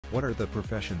What are the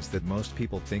professions that most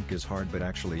people think is hard but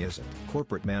actually isn't?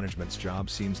 Corporate management's job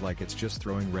seems like it's just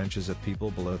throwing wrenches at people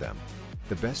below them.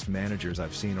 The best managers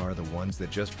I've seen are the ones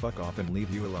that just fuck off and leave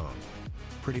you alone.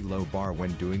 Pretty low bar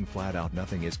when doing flat out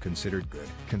nothing is considered good.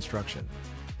 Construction.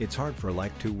 It's hard for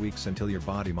like 2 weeks until your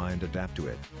body-mind adapt to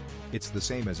it. It's the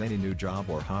same as any new job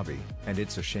or hobby, and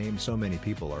it's a shame so many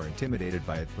people are intimidated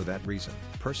by it for that reason.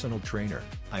 Personal trainer.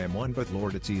 I am one, but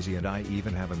Lord it's easy and I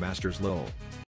even have a master's lol.